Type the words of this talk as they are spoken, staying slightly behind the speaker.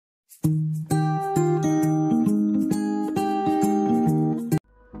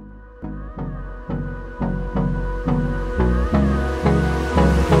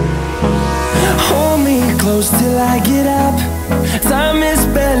close till I get up. Time is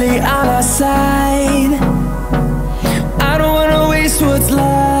barely on our side. I don't wanna waste what's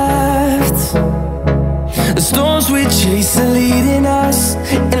left. The storms we chase are leading us,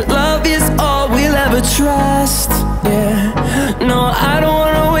 and love is all we'll ever trust. Yeah, no, I don't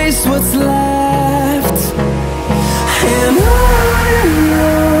wanna waste what's left. And on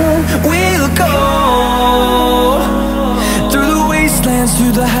we'll go, through the wastelands,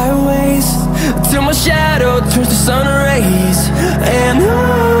 through the highways, till my shadow turns to sun rays. And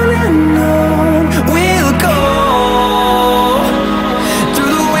on we'll go,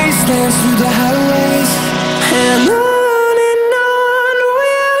 through the wastelands, through the highways, and on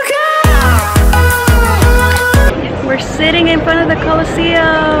we'll go. We're sitting in front of the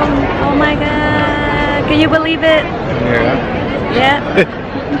Colosseum. Oh my god, can you believe it? Yeah.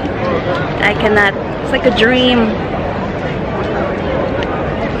 I cannot. It's like a dream.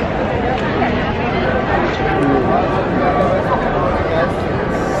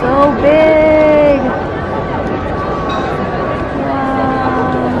 So big. Wow.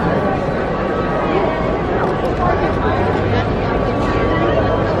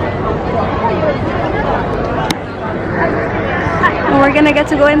 And we're gonna get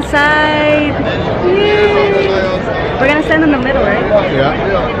to go inside. Yay. We're gonna stand in the middle, right? Yeah.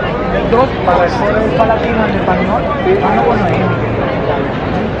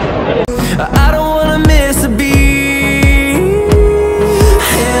 I don't wanna miss a beat.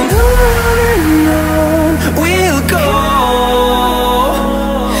 And on we'll go,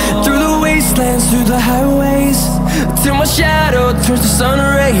 through the wastelands, through the highways, till my shadow turns to sun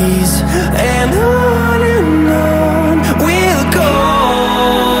rays. And on we'll go,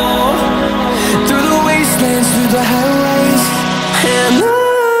 through the wastelands, through the highways, and on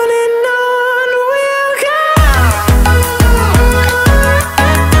we'll go.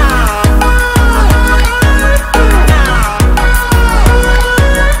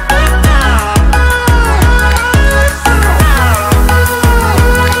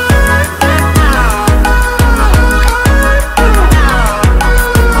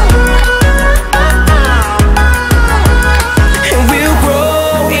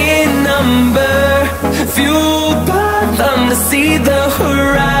 See the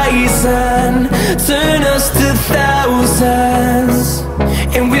horizon, turn us to thousands,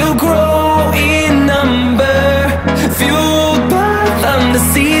 and we'll grow in number, fueled by them to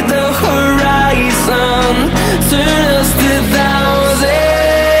see the horizon, turn us to thousands,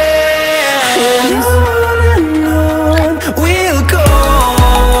 and on we'll go,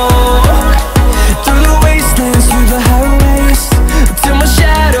 through the wastelands, through the highways, till my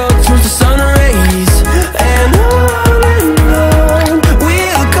shadow turns to sun rays. And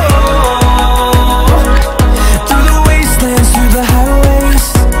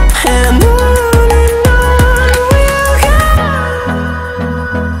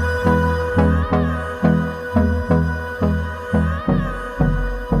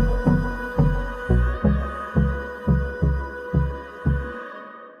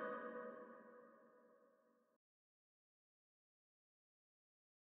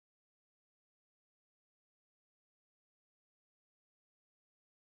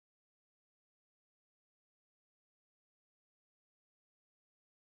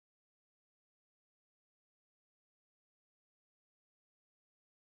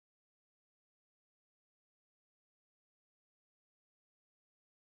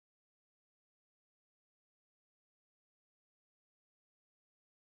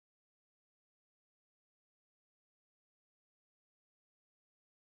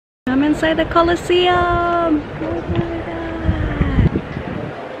I'm inside the Colosseum. Oh my god.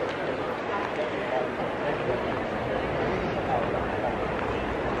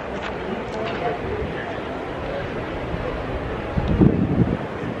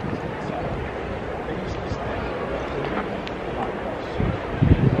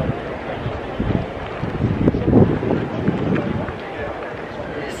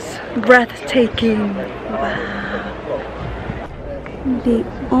 It's breathtaking. Wow. The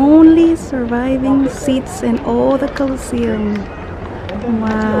only surviving seats in all the Colosseum.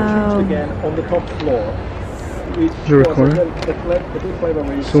 Wow. Again on the top floor. You recording?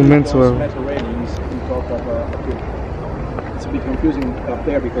 So mental. It's a bit confusing up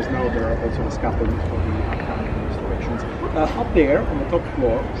there because now there are also the scaffolding for the upcoming installations. Up there on the top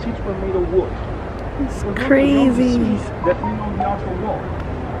floor, seats were made of wood. It's crazy. That we know the outer wall,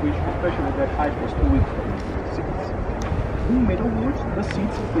 which especially at that height was too weak for these seats. In Middlewood, the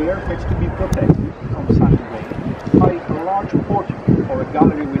seats there had to be protected from sun and rain by a large portico or a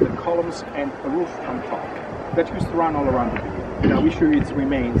gallery with the columns and a roof on top that used to run all around the building. And I will show you its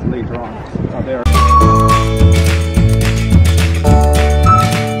remains later on. There.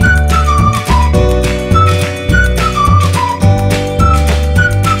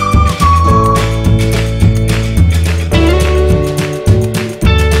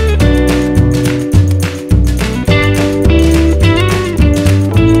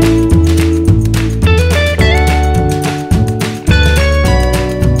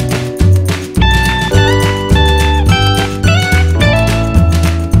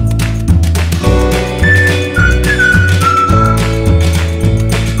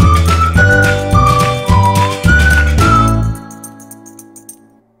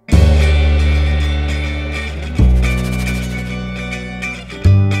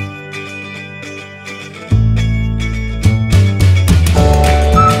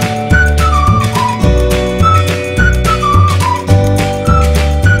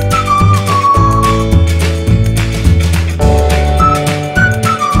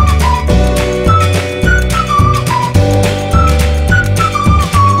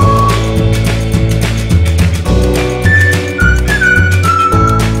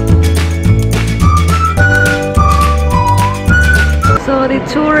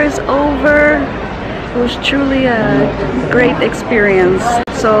 Tour is over. It was truly a great experience.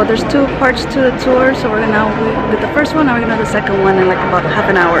 So there's two parts to the tour, so we're gonna with the first one and we're gonna do the second one in like about half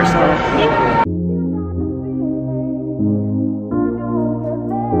an hour or so. Yeah.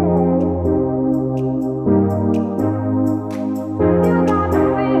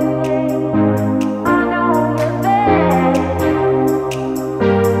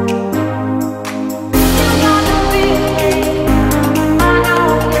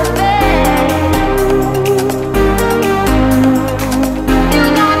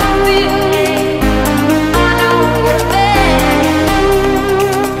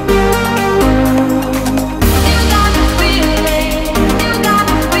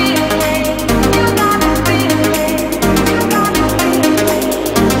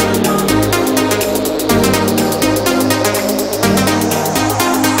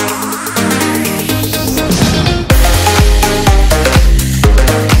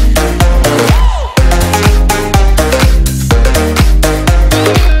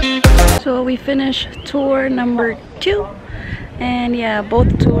 We finished tour number 2, and yeah,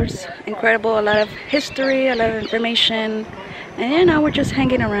 both tours incredible. A lot of history, a lot of information, and yeah, now we're just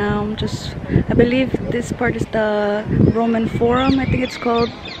hanging around. I believe this part is the Roman Forum, I think it's called,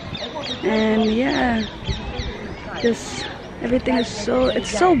 and yeah, just everything is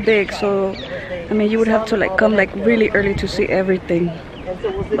it's so big. So I mean, you would have to like come like really early to see everything,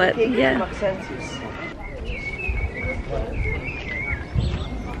 but yeah.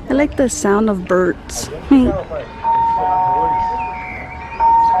 I like the sound of birds.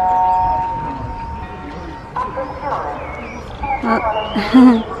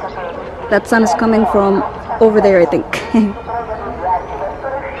 That sound is coming from over there, I think.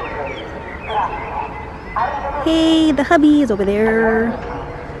 Hey, the hubby is over there.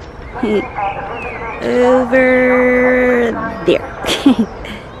 Hey, over there.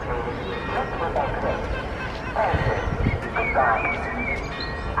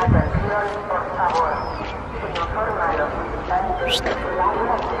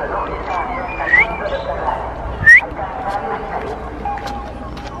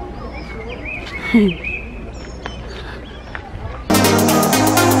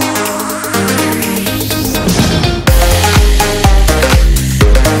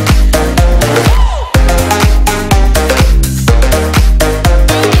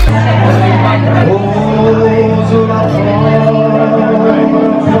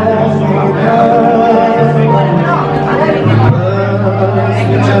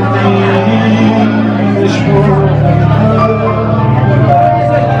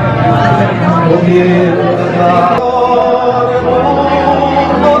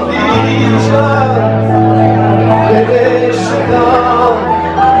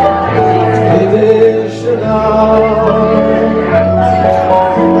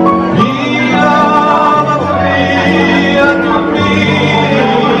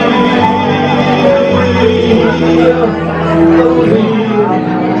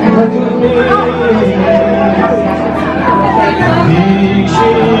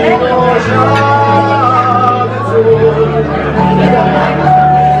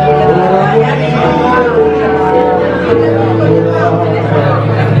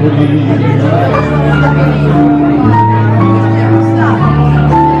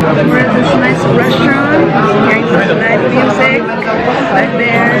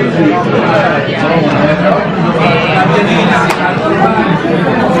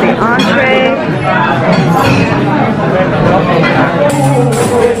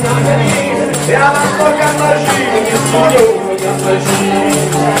 E alla This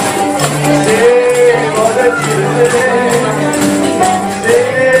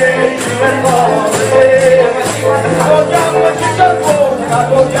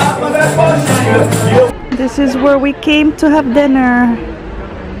is where we came to have dinner.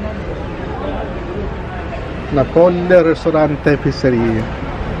 Napoli Ristorante Pizzeria.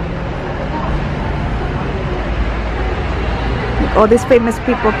 All these famous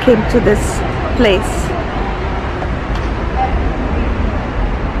people came to this place.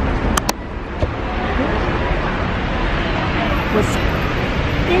 It was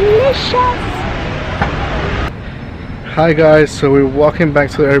delicious. Hi guys, so we're walking back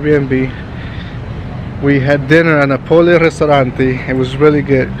to the Airbnb. We had dinner at Napoli Ristorante. It was really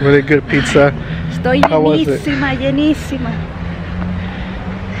good pizza. Estoy How was it? llenísima, llenísima.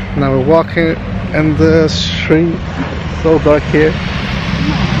 Now we're walking in the street. So dark here.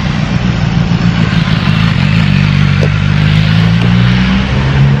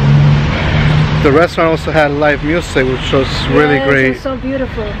 The restaurant also had live music, which was really great. It was so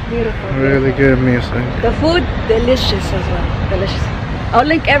beautiful, beautiful. Really good music. The food, delicious as well, delicious. I'll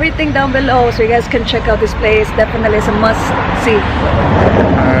link everything down below so you guys can check out this place. Definitely is a must see.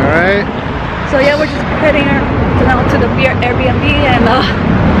 Alright. So yeah, we're just heading now to the Airbnb and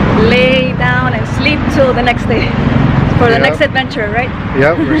lay down and sleep till the next day for the next adventure, right?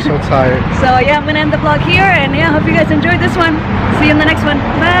 Yep, we're so tired. So yeah, I'm gonna end the vlog here, and yeah, hope you guys enjoyed this one. See you in the next one.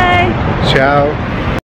 Bye. Ciao.